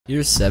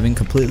Here's 7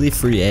 completely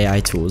free AI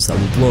tools that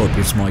will blow up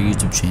your small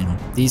YouTube channel.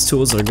 These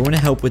tools are going to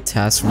help with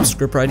tasks from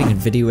script writing and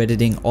video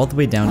editing all the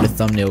way down to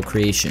thumbnail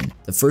creation.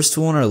 The first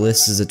tool on our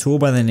list is a tool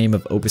by the name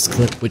of Opus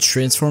Clip, which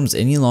transforms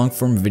any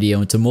long-form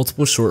video into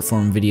multiple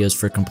short-form videos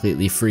for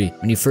completely free.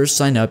 When you first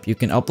sign up, you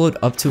can upload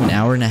up to an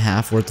hour and a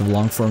half worth of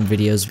long-form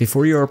videos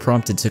before you are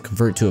prompted to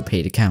convert to a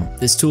paid account.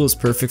 This tool is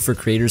perfect for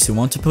creators who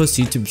want to post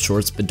YouTube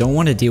shorts but don't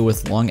want to deal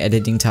with long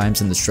editing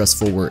times and the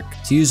stressful work.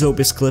 To use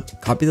Opus Clip,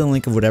 copy the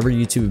link of whatever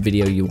YouTube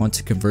video you want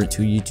to convert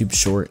to a YouTube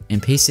short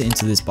and paste it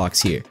into this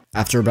box here.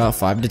 After about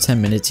 5 to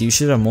 10 minutes, you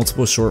should have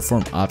multiple short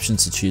form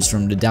options to choose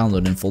from to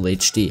download in full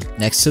HD.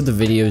 Next to the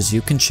videos,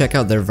 you can check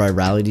out their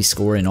virality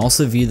score and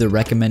also view the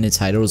recommended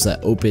titles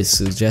that Opus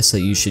suggests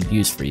that you should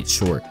use for each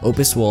short.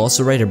 Opus will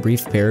also write a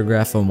brief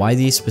paragraph on why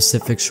these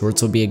specific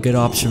shorts will be a good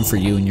option for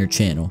you and your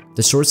channel.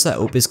 The shorts that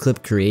Opus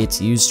Clip creates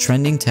use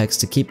trending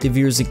text to keep the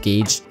viewers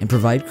engaged and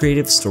provide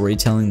creative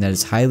storytelling that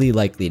is highly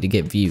likely to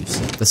get views.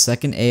 The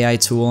second AI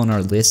tool on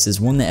our list is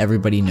one that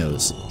everybody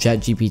knows,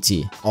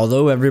 ChatGPT.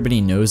 Although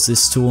everybody knows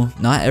this tool,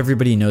 not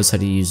everybody knows how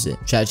to use it.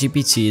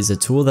 ChatGPT is a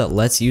tool that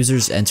lets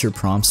users enter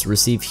prompts to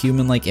receive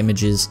human-like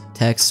images,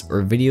 text,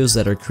 or videos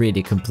that are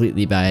created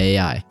completely by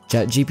AI.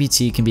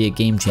 ChatGPT can be a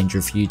game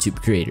changer for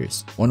YouTube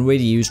creators. One way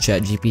to use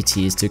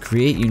ChatGPT is to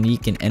create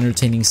unique and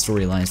entertaining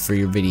storylines for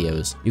your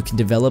videos. You can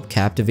develop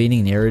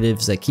captivating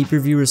narratives that keep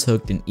your viewers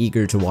hooked and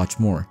eager to watch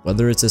more.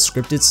 Whether it's a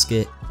scripted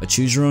skit, a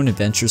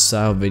choose-your-own-adventure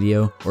style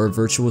video, or a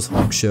virtual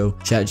talk show,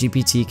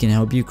 ChatGPT can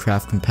help you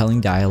craft compelling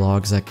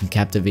dialogues that can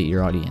captivate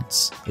your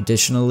audience.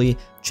 Additionally,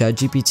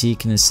 ChatGPT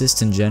can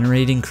assist in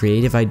generating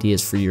creative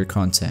ideas for your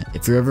content.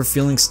 If you're ever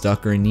feeling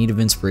stuck or in need of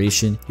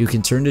inspiration, you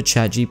can turn to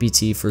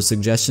ChatGPT for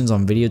suggestions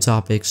on video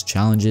topics,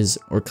 challenges,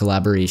 or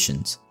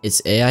collaborations.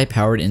 Its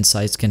AI-powered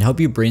insights can help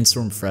you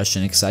brainstorm fresh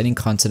and exciting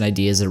content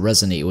ideas that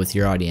resonate with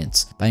your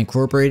audience. By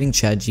incorporating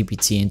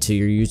ChatGPT into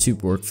your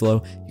YouTube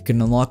workflow, you can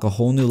unlock a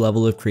whole new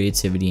level of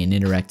creativity and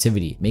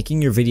interactivity,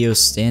 making your videos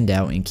stand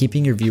out and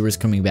keeping your viewers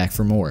coming back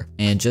for more.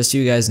 And just so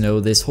you guys know,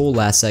 this whole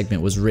last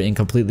segment was written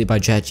completely by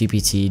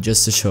ChatGPT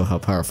just to show how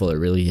powerful it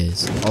really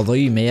is. Although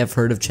you may have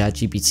heard of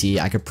ChatGPT,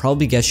 I could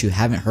probably guess you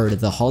haven't heard of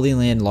the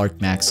Hollyland Lark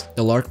Max.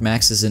 The Lark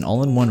Max is an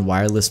all-in-one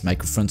wireless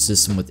microphone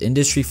system with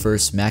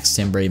industry-first max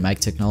timbre mic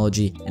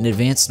technology and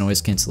advanced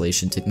noise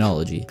cancellation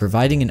technology,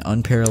 providing an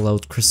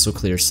unparalleled crystal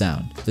clear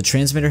sound. The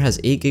transmitter has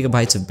 8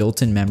 GB of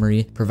built-in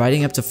memory,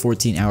 providing up to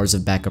 14 hours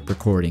of backup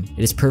recording.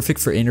 It is perfect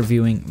for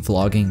interviewing,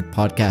 vlogging,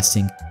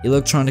 podcasting,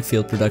 electronic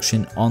field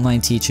production, online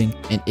teaching,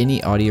 and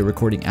any audio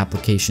recording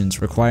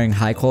applications requiring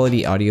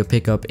high-quality audio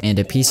pickup and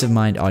a peace of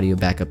mind audio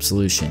backup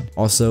solution.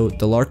 Also,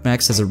 the Lark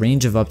Max has a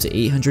range of up to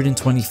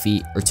 820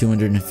 feet or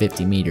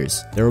 250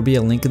 meters. There will be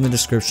a link in the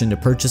description to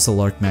purchase the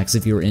Lark Max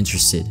if you are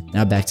interested.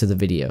 Now back to the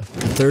video.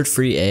 The third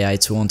free AI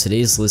tool on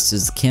today's list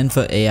is the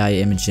Canva AI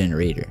Image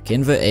Generator.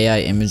 Canva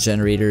AI Image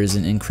Generator is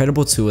an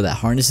incredible tool that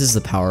harnesses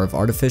the power of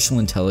artificial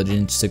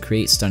intelligence to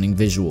create stunning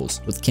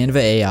visuals. With Canva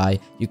AI,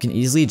 you can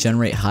easily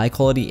generate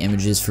high-quality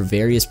images for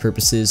various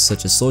purposes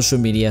such as social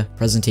media,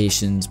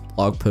 presentations,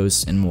 blog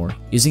posts, and more.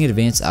 Using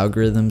advanced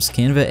algorithms,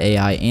 Canva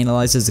AI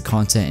analyzes the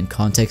content and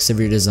context of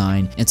your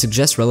design and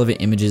suggests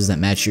relevant images that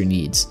match your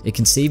needs. It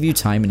can save you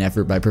time and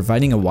effort by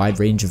providing a wide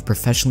range of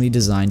professionally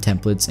designed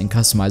templates and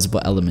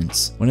customizable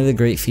elements. One of the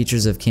great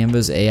features of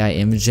Canva's AI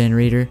Image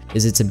Generator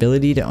is its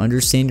ability to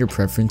understand your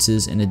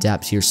preferences and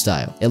adapt to your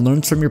style. It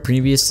learns from your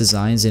previous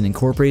designs and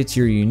incorporates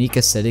your unique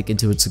aesthetic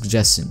into its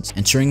suggestions,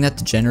 ensuring that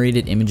the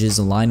generated images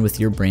align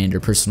with your brand or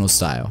personal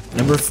style.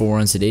 Number 4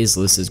 on today's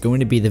list is going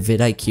to be the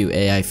VidIQ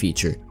AI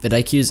feature.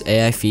 VidIQ's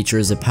AI feature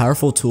is a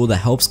powerful tool that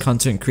helps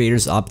content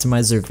creators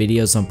optimize their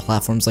videos on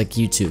platforms like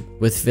YouTube.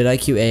 With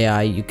VidIQ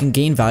AI, you can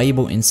gain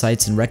valuable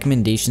insights and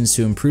recommendations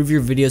to improve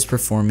your video's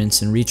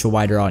performance and reach a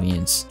wider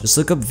audience. Just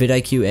look up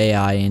VidIQ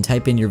AI and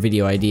type in your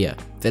video idea.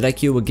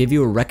 VidIQ will give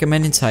you a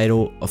recommended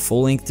title, a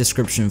full-length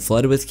description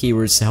flooded with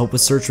keywords to help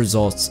with search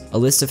results, a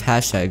list of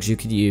hashtags you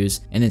could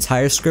use, an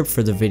entire script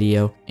for the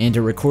video, and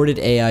a recorded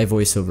AI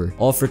voiceover,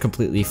 all for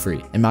completely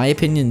free. In my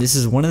opinion, this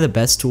is one of the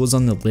best tools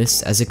on the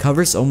list as it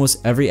covers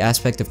almost every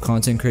aspect of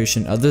content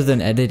creation other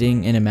than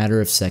editing in a matter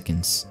of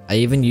seconds. I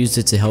even used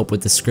it to help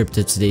with the script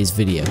of today's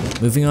video.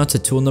 Moving on to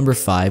tool number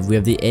 5, we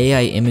have the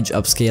AI Image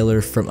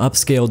Upscaler from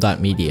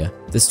Upscale.Media.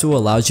 This tool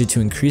allows you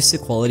to increase the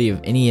quality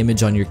of any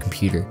image on your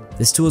computer.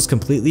 This tool is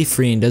completely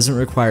free and doesn't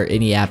require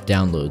any app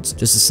downloads,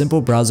 just a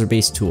simple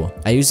browser-based tool.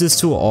 I use this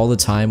tool all the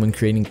time when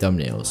creating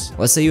thumbnails.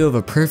 Let's say you have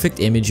a perfect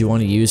image you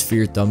want to use for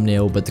your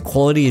thumbnail, but the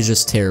quality is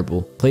just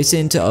terrible. Place it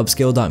into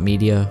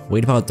Upscale.Media,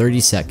 wait about 30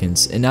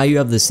 seconds, and now you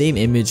have the same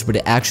image, but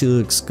it actually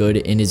looks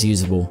good and is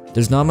usable.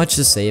 There's not much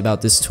to say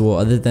about this tool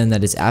other than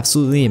that it's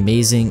absolutely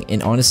amazing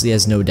and honestly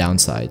has no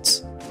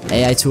downsides.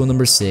 AI tool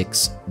number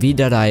 6,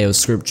 VEED.io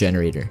script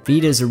generator.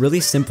 VEED is a really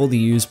simple to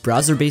use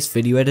browser-based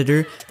video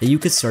editor that you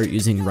could start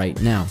using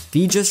right now.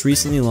 VEED just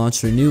recently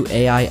launched their new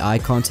AI eye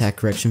contact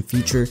correction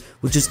feature,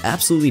 which is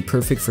absolutely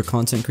perfect for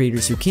content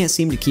creators who can't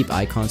seem to keep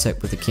eye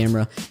contact with the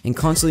camera and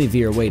constantly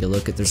veer away to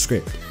look at their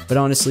script. But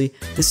honestly,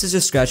 this is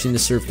just scratching the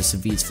surface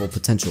of VEED's full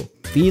potential.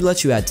 VEED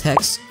lets you add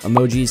text,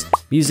 emojis,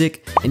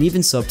 music, and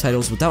even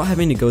subtitles without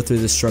having to go through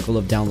the struggle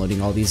of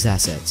downloading all these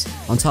assets.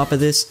 On top of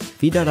this,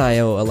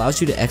 VEED.io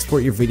allows you to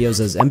export your videos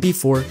as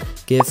MP4,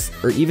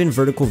 GIF, or even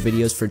vertical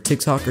videos for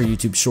TikTok or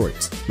YouTube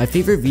Shorts. My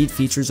favorite VEED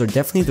features are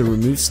definitely the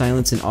remove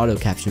silence and auto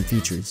caption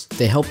features.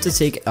 They help to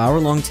take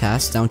hour-long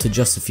tasks down to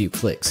just a few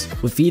clicks.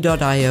 With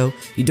VEED.io,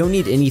 you don't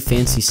need any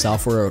fancy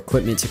software or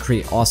equipment to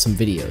create awesome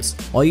videos.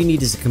 All you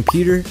need is a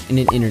computer and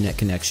an internet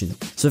connection.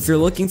 So if you're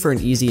looking for an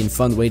easy and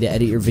fun way to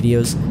edit your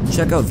videos,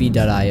 check out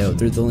VEED.io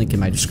through the link in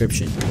my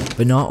description.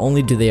 But not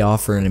only do they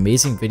offer an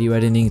amazing video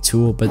editing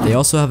tool, but they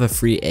also have a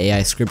free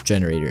AI script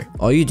generator.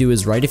 All you do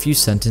is write a few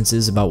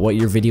sentences about what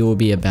your video will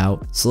be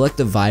about, select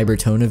the vibe or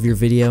tone of your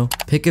video,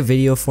 pick a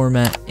video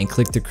format, and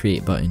click the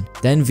create button.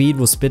 Then VEED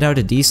will spit out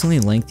a decently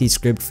lengthy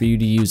script for you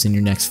to use in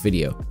your next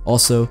video.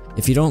 Also,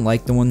 if you don't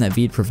like the one that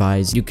VEED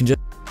provides, you can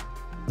just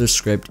the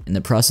script and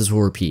the process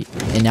will repeat.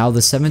 And now the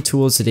 7th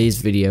tool of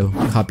today's video,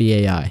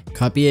 Copy.AI.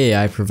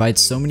 Copy.AI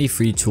provides so many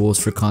free tools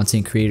for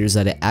content creators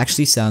that it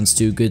actually sounds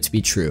too good to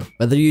be true.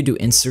 Whether you do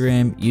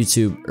Instagram,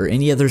 YouTube, or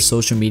any other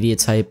social media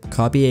type,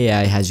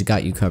 Copy.AI has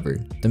got you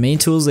covered. The main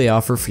tools they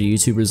offer for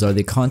YouTubers are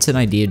the content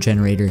idea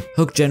generator,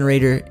 hook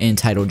generator, and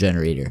title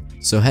generator.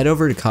 So head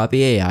over to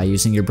Copy.AI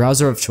using your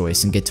browser of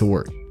choice and get to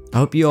work. I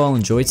hope you all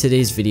enjoyed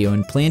today's video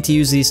and plan to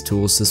use these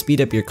tools to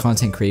speed up your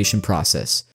content creation process.